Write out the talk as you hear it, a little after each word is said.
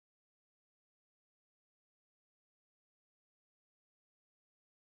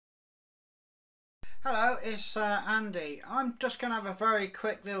Hello, it's Andy. I'm just going to have a very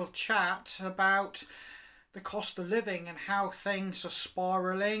quick little chat about the cost of living and how things are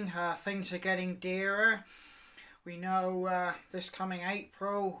spiralling. Things are getting dearer. We know this coming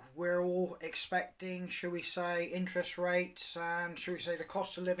April we're all expecting, shall we say, interest rates and shall we say the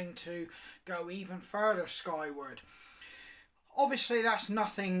cost of living to go even further skyward. Obviously that's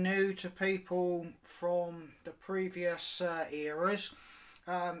nothing new to people from the previous eras.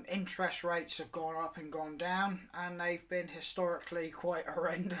 Interest rates have gone up and gone down, and they've been historically quite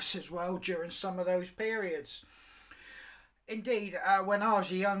horrendous as well during some of those periods. Indeed, when I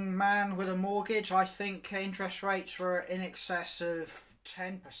was a young man with a mortgage, I think interest rates were in excess of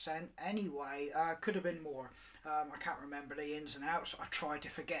 10% anyway. Could have been more. I can't remember the ins and outs. I try to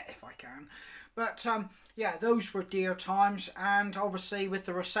forget if I can. But yeah, those were dear times, and obviously with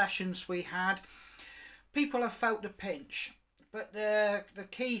the recessions we had, people have felt the pinch. But the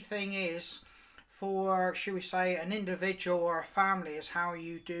key thing is for, shall we say, an individual or a family is how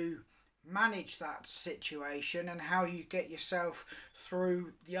you do manage that situation and how you get yourself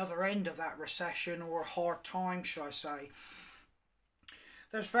through the other end of that recession or hard time, shall I say.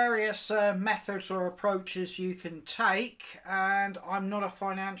 There's various methods or approaches you can take, and I'm not a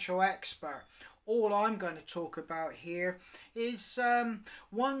financial expert. All I'm going to talk about here is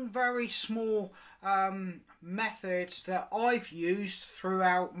one very small method that I've used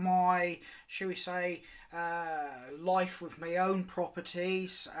throughout my, shall we say, life with my own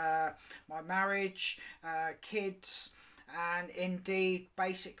properties, my marriage, kids, and indeed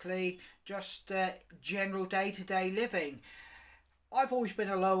basically just general day-to-day living. I've always been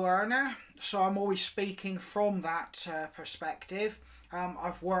a low earner, so I'm always speaking from that perspective.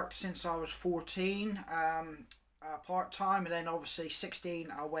 I've worked since I was 14, part-time, and then obviously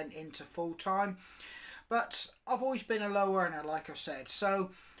 16 I went into full-time. But I've always been a low earner, like I said,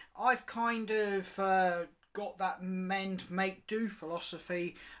 so I've kind of got that mend, make, do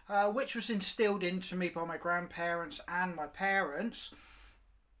philosophy, which was instilled into me by my grandparents and my parents.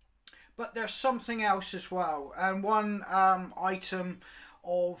 But there's something else as well, and one item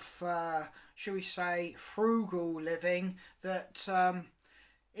of, shall we say, frugal living that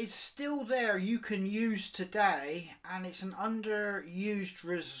is still there you can use today, and it's an underused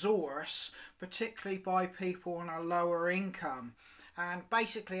resource, particularly by people on a lower income. And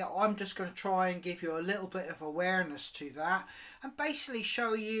basically I'm just going to try and give you a little bit of awareness to that and basically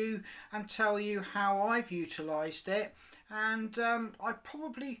show you and tell you how I've utilised it, and I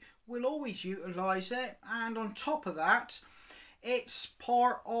probably will always utilise it. And on top of that, it's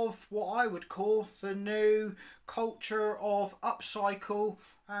part of what I would call the new culture of upcycle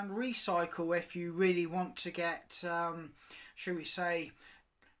and recycle, if you really want to get, shall we say,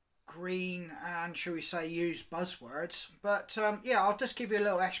 green and, shall we say, use buzzwords. But yeah, I'll just give you a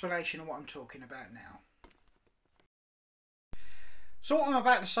little explanation of what I'm talking about now. So what I'm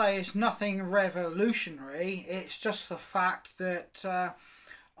about to say is nothing revolutionary. It's just the fact that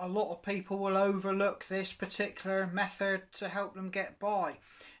a lot of people will overlook this particular method to help them get by.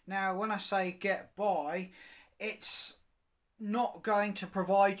 Now, when I say get by, it's not going to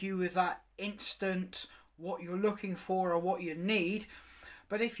provide you with that instant what you're looking for or what you need.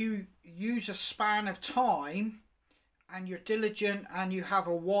 But if you use a span of time and you're diligent and you have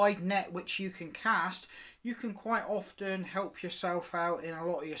a wide net which you can cast, you can quite often help yourself out in a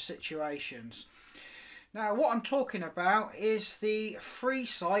lot of your situations. Now, what I'm talking about is the free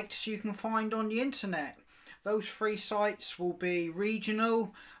sites you can find on the internet. Those free sites will be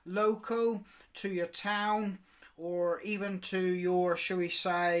regional, local, to your town, or even to your, shall we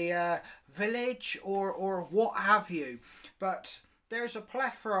say, village, or what have you. But there's a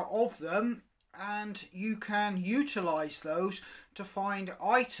plethora of them, and you can utilise those to find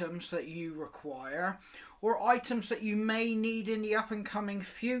items that you require or items that you may need in the up and coming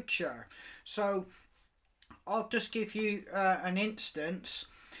future. So I'll just give you an instance.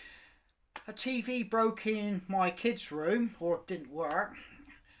 A TV broke in my kids' room, or it didn't work.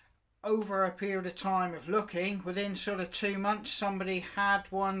 Over a period of time of looking, within sort of 2 months, somebody had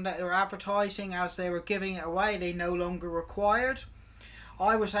one that they were advertising as they were giving it away. They no longer required.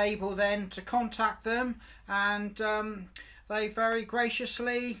 I was able then to contact them, and they very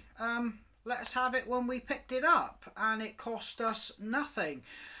graciously let us have it when we picked it up, and it cost us nothing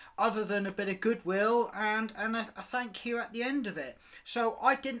other than a bit of goodwill and a thank you at the end of it. So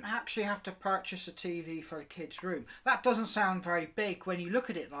I didn't actually have to purchase a TV for the kids' room. That doesn't sound very big when you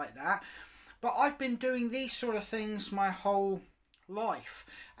look at it like that, but I've been doing these sort of things my whole life,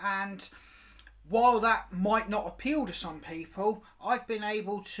 and while that might not appeal to some people, I've been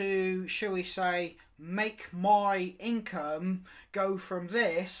able to, shall we say, make my income go from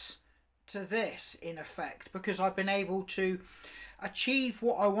this to this in effect, because I've been able to achieve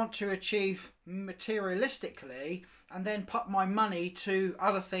what I want to achieve materialistically and then put my money to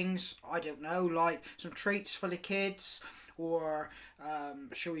other things, I don't know, like some treats for the kids, or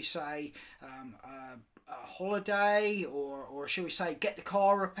shall we say a holiday, or shall we say get the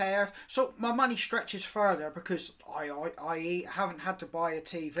car repaired. So my money stretches further because I haven't had to buy a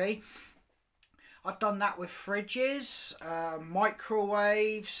TV. I've done that with fridges,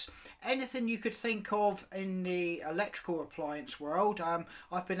 microwaves, anything you could think of in the electrical appliance world.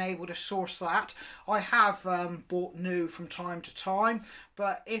 I've been able to source that. I have bought new from time to time,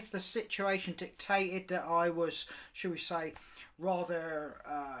 but if the situation dictated that I was, shall we say, rather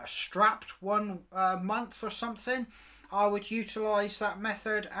strapped one month or something, I would utilise that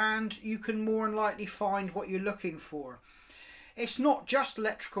method, and you can more than likely find what you're looking for. It's not just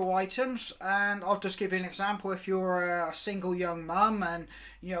electrical items, and I'll just give you an example. If you're a single young mum and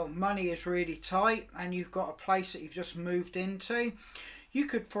money is really tight and you've got a place that you've just moved into, you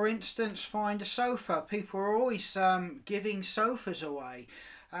could, for instance, find a sofa. People are always giving sofas away,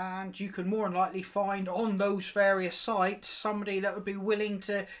 and you can more than likely find on those various sites somebody that would be willing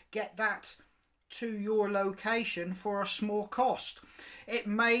to get that to your location for a small cost. It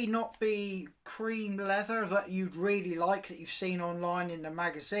may not be cream leather that you'd really like, that you've seen online in the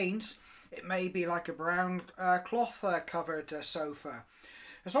magazines. It may be like a brown cloth covered sofa.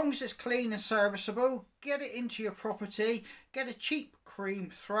 As long as it's clean and serviceable, get it into your property, get a cheap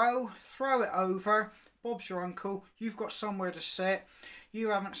cream throw it over, Bob's your uncle, you've got somewhere to sit.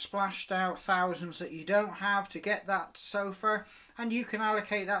 You haven't splashed out thousands that you don't have to get that sofa, and you can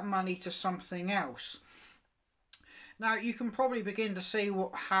allocate that money to something else. Now you can probably begin to see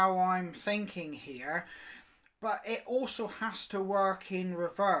how I'm thinking here, but it also has to work in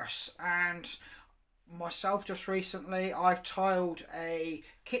reverse. And myself, just recently, I've tiled a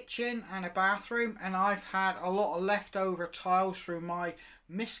kitchen and a bathroom, and I've had a lot of leftover tiles through my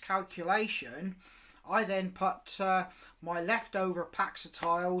miscalculation. I then put my leftover packs of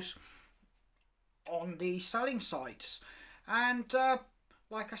tiles on the selling sites, and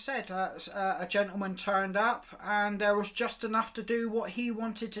like I said, a gentleman turned up and there was just enough to do what he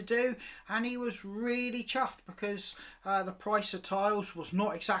wanted to do, and he was really chuffed because the price of tiles was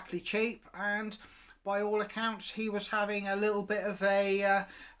not exactly cheap, and by all accounts he was having a little bit of a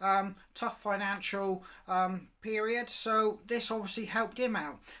tough financial period, so this obviously helped him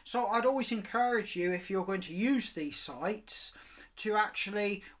out. So I'd always encourage you, if you're going to use these sites, to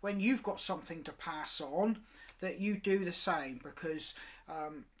actually, when you've got something to pass on, that you do the same, because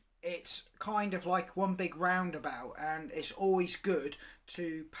it's kind of like one big roundabout, and it's always good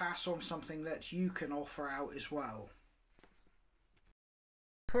to pass on something that you can offer out as well.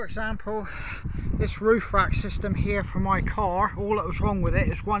 For example, this roof rack system here for my car, all that was wrong with it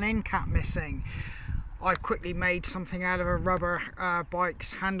is one end cap missing. I quickly made something out of a rubber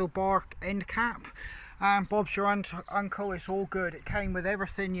bike's handlebar end cap, and Bob's your uncle, it's all good. It came with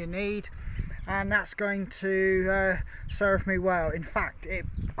everything you need, and that's going to serve me well. In fact, it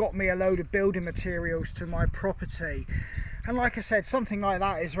got me a load of building materials to my property, and like I said, something like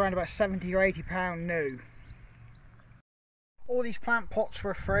that is around about £70 or £80 new. All these plant pots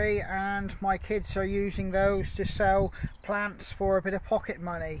were free, and my kids are using those to sell plants for a bit of pocket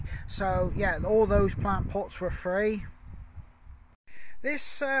money. So yeah, all those plant pots were free.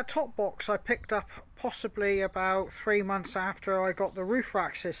 This top box I picked up possibly about 3 months after I got the roof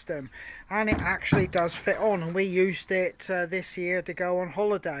rack system, and it actually does fit on, and we used it this year to go on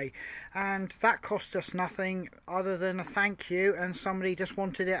holiday, and that cost us nothing other than a thank you, and somebody just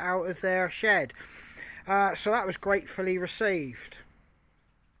wanted it out of their shed. So that was gratefully received.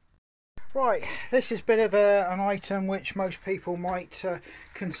 Right, this is a bit of an item which most people might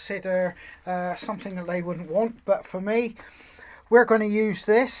consider something that they wouldn't want, but for me, we're going to use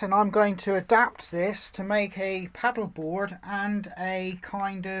this, and I'm going to adapt this to make a paddle board and a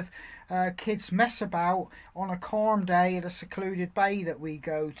kind of kids mess about on a calm day at a secluded bay that we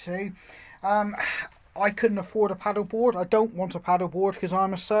go to. I couldn't afford a paddle board. I don't want a paddle board because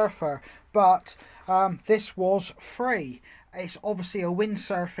I'm a surfer, but this was free. It's obviously a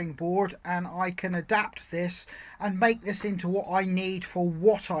windsurfing board, and I can adapt this and make this into what I need for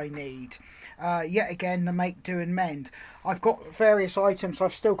what I need. Yet again, the make, do and mend. I've got various items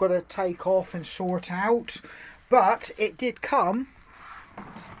I've still got to take off and sort out, but it did come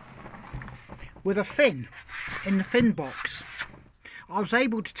with a fin in the fin box. I was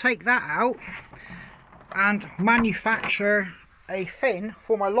able to take that out and manufacture a fin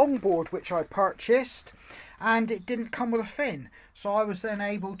for my longboard which I purchased, and it didn't come with a fin, so I was then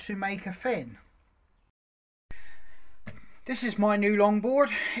able to make a fin. This is my new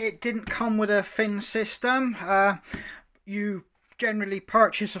longboard. It didn't come with a fin system. You generally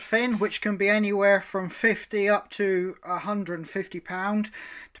purchase a fin, which can be anywhere from 50 up to £150,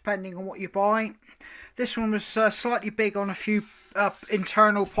 depending on what you buy. This one was slightly big on a few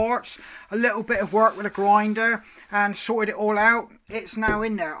internal parts. A little bit of work with a grinder and sorted it all out. It's now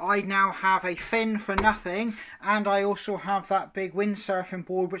in there. I now have a fin for nothing, and I also have that big windsurfing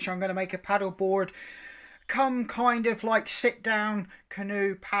board, which I'm going to make a paddle board. Come kind of like sit down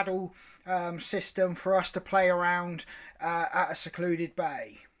canoe paddle system for us to play around at a secluded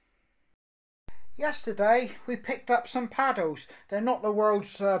bay. Yesterday we picked up some paddles. They're not the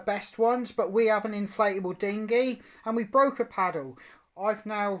world's best ones, but we have an inflatable dinghy and we broke a paddle. I've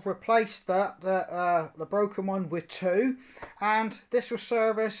now replaced the broken one with two, and this will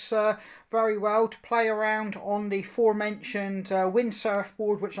serve us very well to play around on the aforementioned windsurf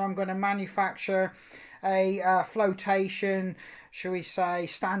board, which I'm going to manufacture a flotation, shall we say,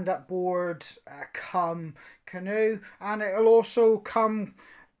 stand-up board come canoe, and it'll also come,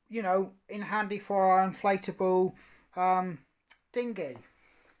 you know, in handy for our inflatable dinghy.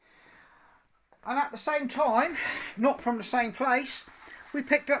 And at the same time, not from the same place, we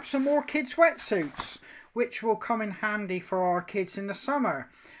picked up some more kids' wetsuits, which will come in handy for our kids in the summer.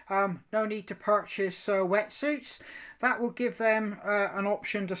 No need to purchase wetsuits. That will give them an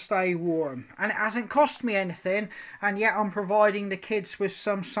option to stay warm. And it hasn't cost me anything, and yet I'm providing the kids with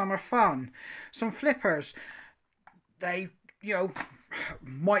some summer fun. Some flippers. They, you know,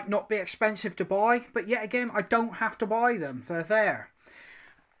 might not be expensive to buy, but yet again, I don't have to buy them. They're there.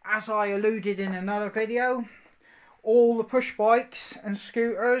 As I alluded in another video, all the push bikes and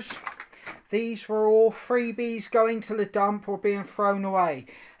scooters, these were all freebies going to the dump or being thrown away,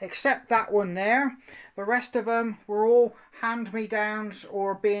 except that one there. The rest of them were all hand-me-downs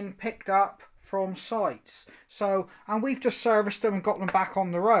or being picked up from sites. So, and we've just serviced them and got them back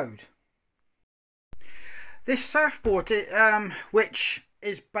on the road. This surfboard, which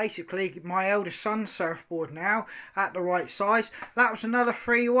is basically my eldest son's surfboard now, at the right size. That was another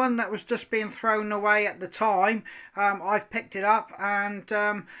free one that was just being thrown away at the time. I've picked it up, and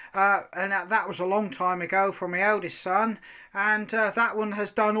that was a long time ago for my eldest son, and that one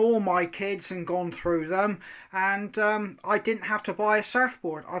has done all my kids and gone through them, and I didn't have to buy a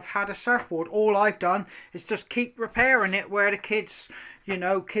surfboard. I've had a surfboard. All I've done is just keep repairing it where the kids, you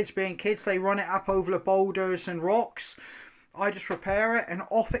know, kids being kids, they run it up over the boulders and rocks. I just repair it and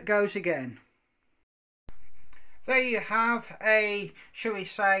off it goes again. There you have a, shall we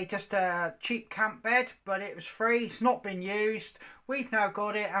say, just a cheap camp bed, but it was free. It's not been used. We've now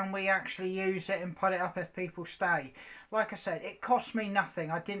got it and we actually use it and put it up if people stay. Like I said, it cost me nothing.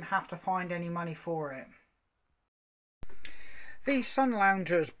 I didn't have to find any money for it. These sun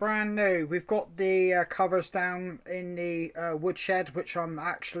loungers, brand new. We've got the covers down in the woodshed, which I'm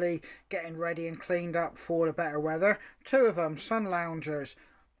actually getting ready and cleaned up for the better weather. Two of them, sun loungers.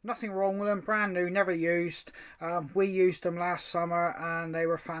 Nothing wrong with them, brand new, never used. We used them last summer and they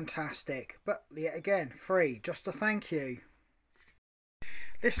were fantastic. But yet again, free, just a thank you.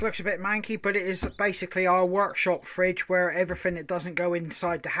 This looks a bit manky, but it is basically our workshop fridge where everything that doesn't go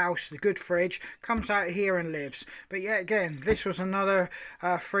inside the house, the good fridge, comes out here and lives. But yet again, this was another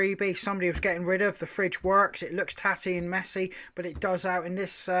freebie somebody was getting rid of. The fridge works, it looks tatty and messy, but it does out in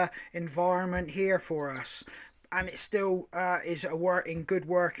this environment here for us. And it still is in good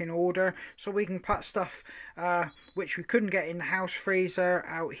working order, so we can put stuff which we couldn't get in the house freezer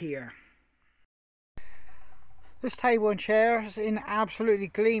out here. This table and chair is in absolutely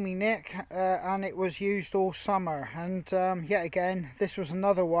gleaming nick, and it was used all summer, and yet again this was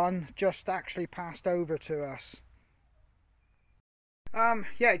another one just actually passed over to us.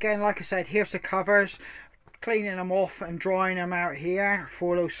 Yet again, like I said, here's the covers. Cleaning them off and drying them out here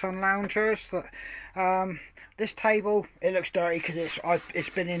for those sun loungers. This table, it looks dirty because it's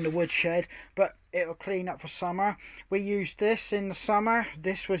been in the woodshed, but it'll clean up for summer. We used this in the summer.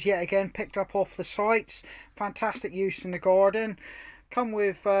 This was yet again picked up off the sites. Fantastic use in the garden. Come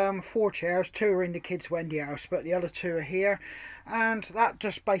with 4 chairs. 2 are in the kids' Wendy house, but the other 2 are here. And that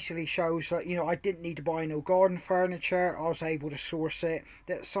just basically shows that, you know, I didn't need to buy no garden furniture. I was able to source it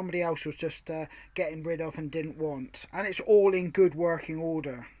that somebody else was just getting rid of and didn't want. And it's all in good working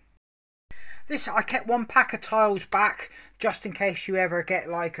order. This, I kept 1 pack of tiles back just in case you ever get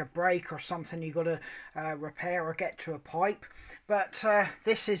like a break or something you got to repair or get to a pipe. But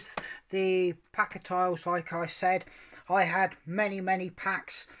this is the pack of tiles. Like I said, I had many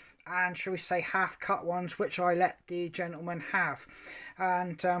packs, and shall we say half cut ones, which I let the gentleman have.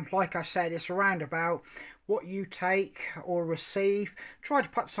 And like I said, it's around about what you take or receive. Try to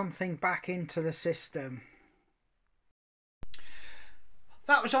put something back into the system.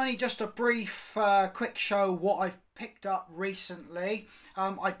 that was only just a brief, quick show what I've picked up recently.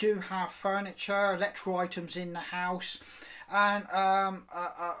 I do have furniture, electrical items in the house, and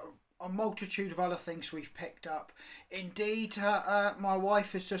a multitude of other things we've picked up. Indeed, my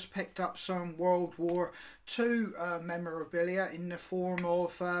wife has just picked up some World War II memorabilia in the form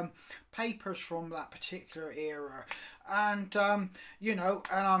of papers from that particular era. And you know,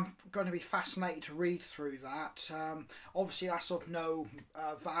 and I'm going to be fascinated to read through that. Obviously that's of no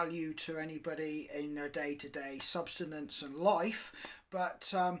value to anybody in their day-to-day subsistence and life,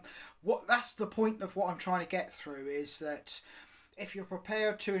 but that's the point of what I'm trying to get through, is that if you're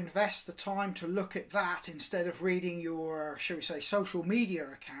prepared to invest the time to look at that instead of reading your, shall we say, social media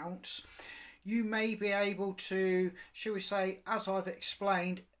accounts, you may be able to, shall we say, as I've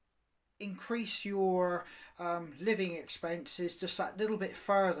explained, increase your living expenses just that little bit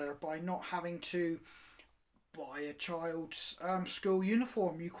further by not having to buy a child's school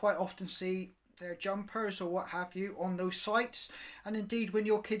uniform. You quite often see their jumpers or what have you on those sites, and indeed when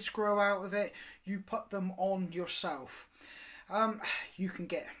your kids grow out of it, you put them on yourself. You can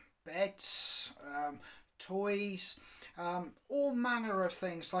get beds, toys, all manner of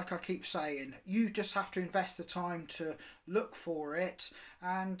things. Like I keep saying, you just have to invest the time to look for it,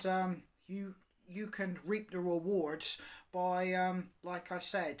 and you can reap the rewards by, like I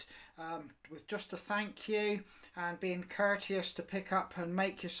said, with just a thank you and being courteous to pick up and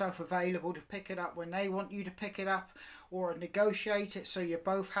make yourself available to pick it up when they want you to pick it up, or negotiate it so you're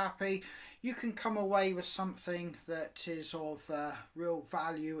both happy. You can come away with something that is of real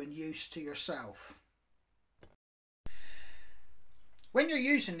value and use to yourself. When you're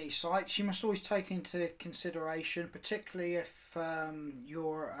using these sites, you must always take into consideration, particularly if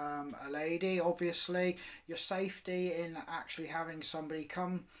you're a lady, obviously, your safety in actually having somebody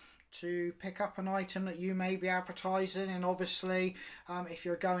come to pick up an item that you may be advertising, and obviously if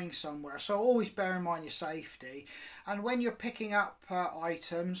you're going somewhere. So always bear in mind your safety. And when you're picking up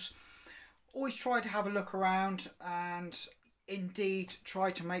items, always try to have a look around and indeed try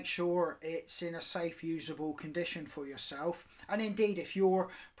to make sure it's in a safe, usable condition for yourself. And indeed, if you're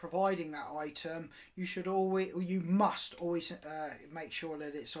providing that item, you must always make sure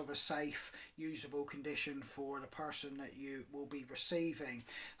that it's of a safe, usable condition for the person that you will be receiving.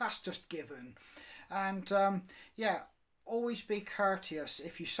 That's just given. And yeah, always be courteous.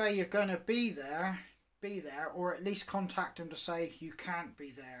 If you say you're going to be there, or at least contact them to say you can't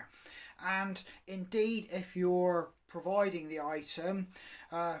be there. And indeed, if you're providing the item,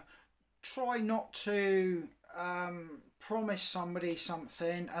 try not to promise somebody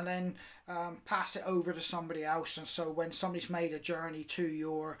something and then pass it over to somebody else, and so when somebody's made a journey to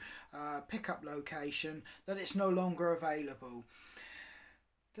your pickup location, that it's no longer available.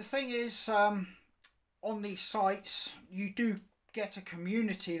 The thing is, on these sites you do get a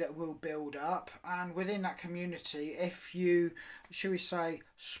community that will build up, and within that community, if you, shall we say,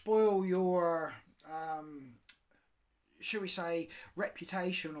 spoil your shall we say,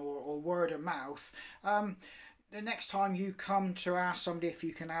 reputation or word of mouth, the next time you come to ask somebody if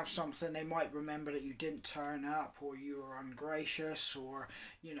you can have something, they might remember that you didn't turn up, or you were ungracious, or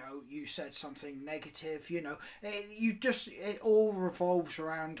you know, you said something negative. You know, it all revolves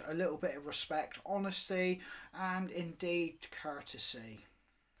around a little bit of respect, honesty, and indeed courtesy.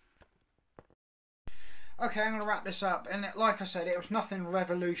 Okay, I'm going to wrap this up, and like I said, it was nothing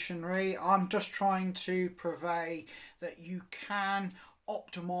revolutionary. I'm just trying to purvey that you can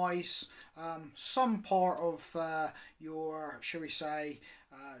optimize some part of your, shall we say,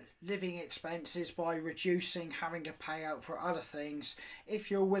 living expenses by reducing having to pay out for other things, if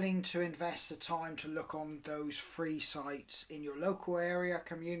you're willing to invest the time to look on those free sites in your local area,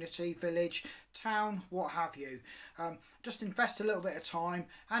 community, village, town, what have you. Just invest a little bit of time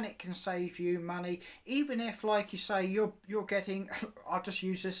and it can save you money, even if, like you say, you're getting I'll just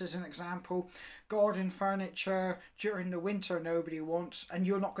use this as an example, garden furniture during the winter nobody wants, and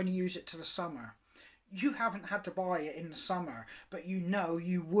you're not going to use it to the summer. You haven't had to buy it in the summer, but you know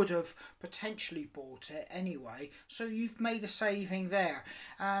you would have potentially bought it anyway, so you've made a saving there.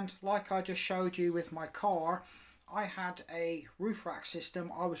 And like I just showed you with my car, I had a roof rack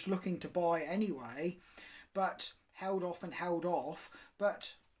system I was looking to buy anyway, but held off,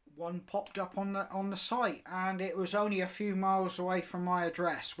 but one popped up on the site, and it was only a few miles away from my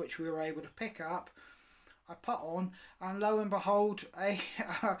address, which we were able to pick up. I put on, and lo and behold, a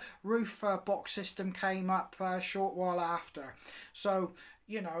roof box system came up a short while after. So,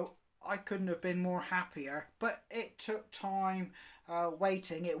 you know, I couldn't have been more happier, but it took time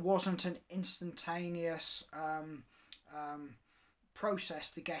waiting. It wasn't an instantaneous process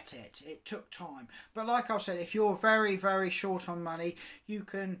to get it. It took time. But like I said, if you're very, very short on money, you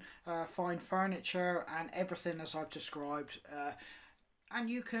can find furniture and everything as I've described. And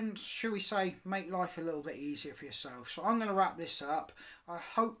you can, shall we say, make life a little bit easier for yourself. So I'm going to wrap this up. I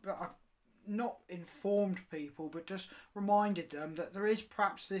hope that I've not informed people, but just reminded them that there is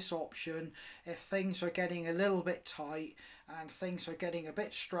perhaps this option if things are getting a little bit tight and things are getting a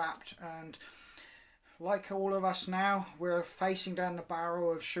bit strapped, and like all of us now, we're facing down the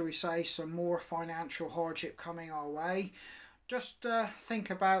barrel of, shall we say, some more financial hardship coming our way. Just think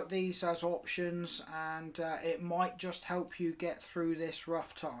about these as options, and it might just help you get through this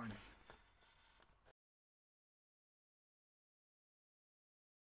rough time.